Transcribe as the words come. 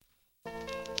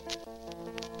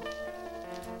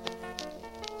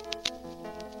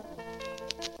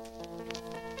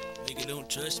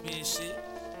trust me and shit.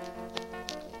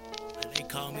 And they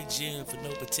call me Jim for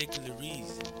no particular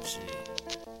reason, shit.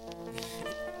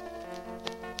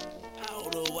 I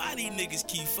don't know why these niggas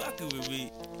keep fucking with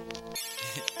me.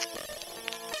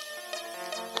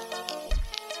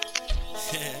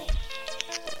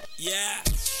 Yeah.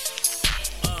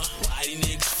 Why these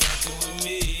niggas fucking with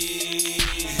me?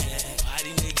 Why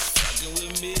these niggas fucking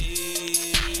with me?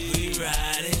 We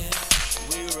riding,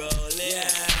 we rolling.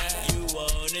 Yeah. You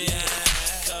want it? Yeah.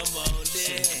 Come on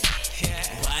then. Yeah.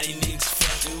 Why these niggas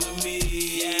fucking with me?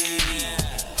 Yeah.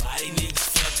 Why these niggas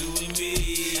fucking with me?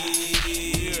 We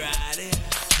riding,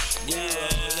 we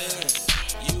rolling.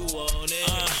 You want it?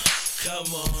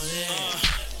 Come on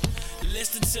then.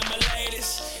 Listen to my ladies.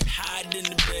 Hide in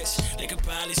the bitch, they can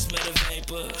probably smell the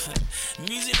vapor.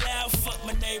 Music loud, fuck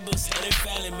my neighbors and their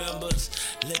family members.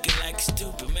 Looking like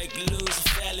stupid, make you lose a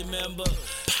family member.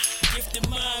 Gifted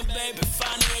mind, baby,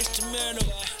 find an instrumental.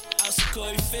 Also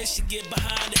Corey Fish, get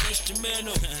behind the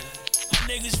instrumental. My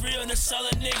niggas real, and that's all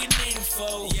a nigga need them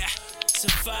for. Yeah,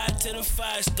 set fire to the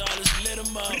fire starters, lit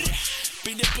them up.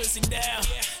 Bring that pussy down,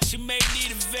 she may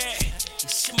need a vet.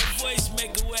 Shit, my voice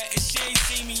make her wet, and she ain't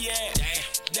seen me yet.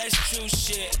 That's true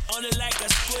shit, only like I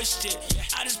squished it.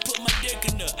 I just put my dick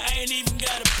in her, I ain't even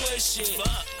gotta push it.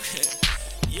 Fuck.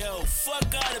 Yo,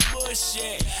 fuck all the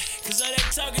bullshit. Cause all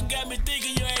that talking got me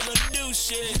thinking you ain't gonna do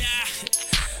shit. Nah,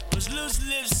 those loose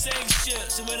lips say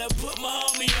shit. So when I put my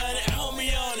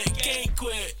homie on it, can't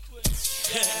quit.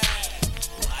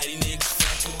 Why these niggas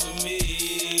fucking with me?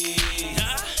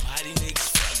 Why these niggas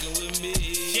fucking with me?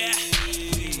 Yeah.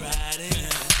 We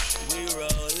riding, we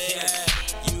rolling. Yeah.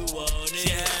 You want it?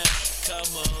 Yeah.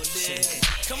 Come on then.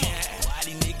 Come on. Yeah. Why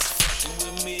these niggas fucking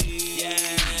with me? Yeah.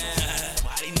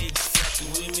 Why these niggas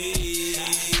fucking with me?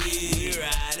 We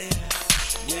riding,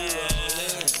 we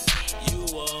rolling. You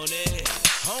want it?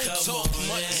 I don't talk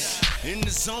much in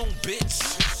the zone, bitch.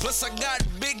 Plus I got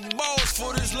big balls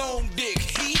for this long dick.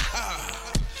 Hee-ha.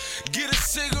 Get a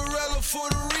cigarette for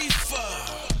the reefer.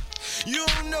 You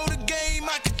don't know the game,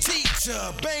 I can teach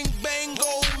her. Bang, bang,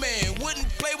 old man, wouldn't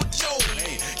play with your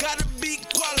man. Gotta be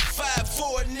qualified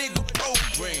for a nigga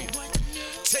program.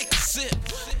 Take a sip,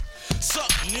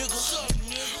 suck, nigga.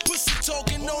 Pussy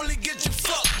talking only get you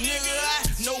fucked, nigga. I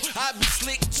know I be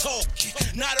slick talking.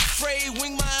 Not afraid,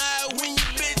 wing my eye when you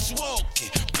bitch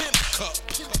walking. Pimp cup,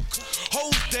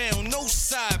 hold down, no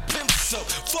side, pimps up.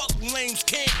 Fuck lames,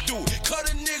 can't do it. Cut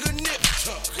a nigga nip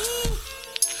tuck.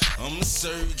 I'm a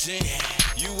surgeon,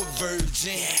 you a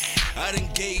virgin. I done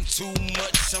gave too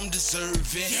much, I'm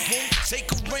deserving. Won't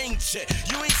take a rain check,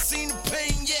 you ain't seen the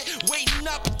pain yet. Waiting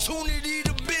opportunity,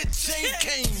 the bitch ain't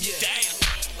came yet. Damn.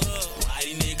 Why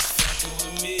these niggas fucking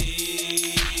with me?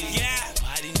 Yeah.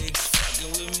 Why these niggas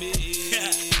fucking with me?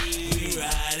 We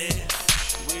riding,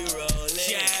 we rolling.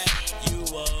 Yeah. You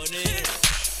want it?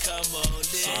 Come on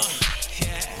then.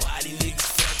 Yeah. Why these niggas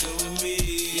fucking with me?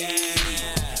 Yeah.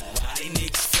 Why these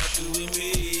niggas fucking with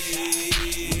me?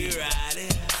 We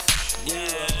riding, we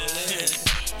rolling.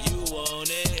 You want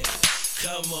it?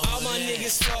 Come on. All my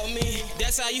niggas fuck me,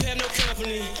 that's how you have no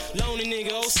company. Lonely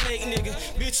nigga, old snake nigga,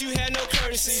 bitch you had no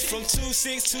courtesy. From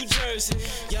 2-6 Jersey,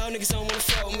 y'all niggas don't wanna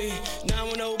fuck me.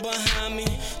 910 behind me,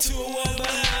 201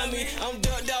 behind me. I'm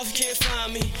ducked off, you can't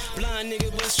find me. Blind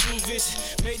nigga, but true vision.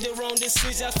 Made the wrong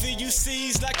decision, I feel you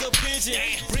seized like a pigeon.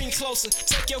 Bring closer,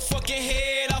 take your fucking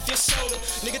head off your shoulder.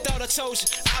 Nigga thought I told you,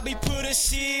 I be putting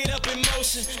shit up in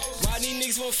motion. Why these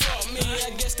niggas wanna fuck me?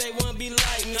 I guess they wanna be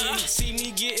like me. See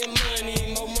me getting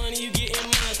money, more money you getting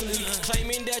monthly.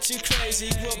 Claiming that you crazy,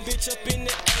 grew a bitch up in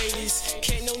the 80s.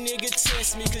 Can't no nigga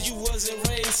test me, cause you wasn't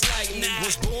raised like me.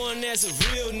 Was born as a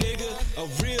real nigga, a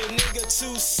real nigga.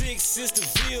 2-6 is the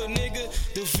Ville nigga,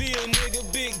 the Ville nigga.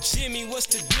 Big Jimmy, what's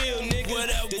the deal, nigga? What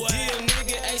up, the what? deal,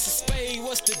 nigga. Ace of Spades,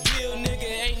 what's the deal, nigga?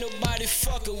 Ain't nobody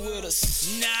fucking with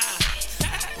us. Nah.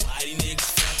 Why these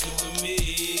niggas fucking with me?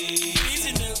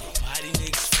 Beezy nigga. Why these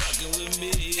niggas fucking with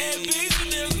me? Hey, Beezy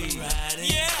nigga. We riding.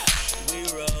 Yeah. We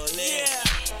rolling. Yeah.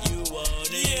 You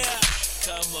want it? Yeah.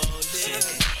 Come on then.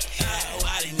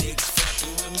 Why these niggas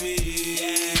fucking with me?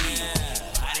 Yeah.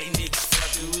 Why these niggas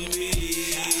fucking with me?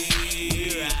 We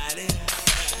riding.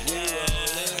 We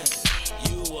rolling.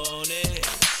 You want it?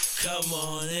 Come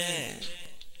on in.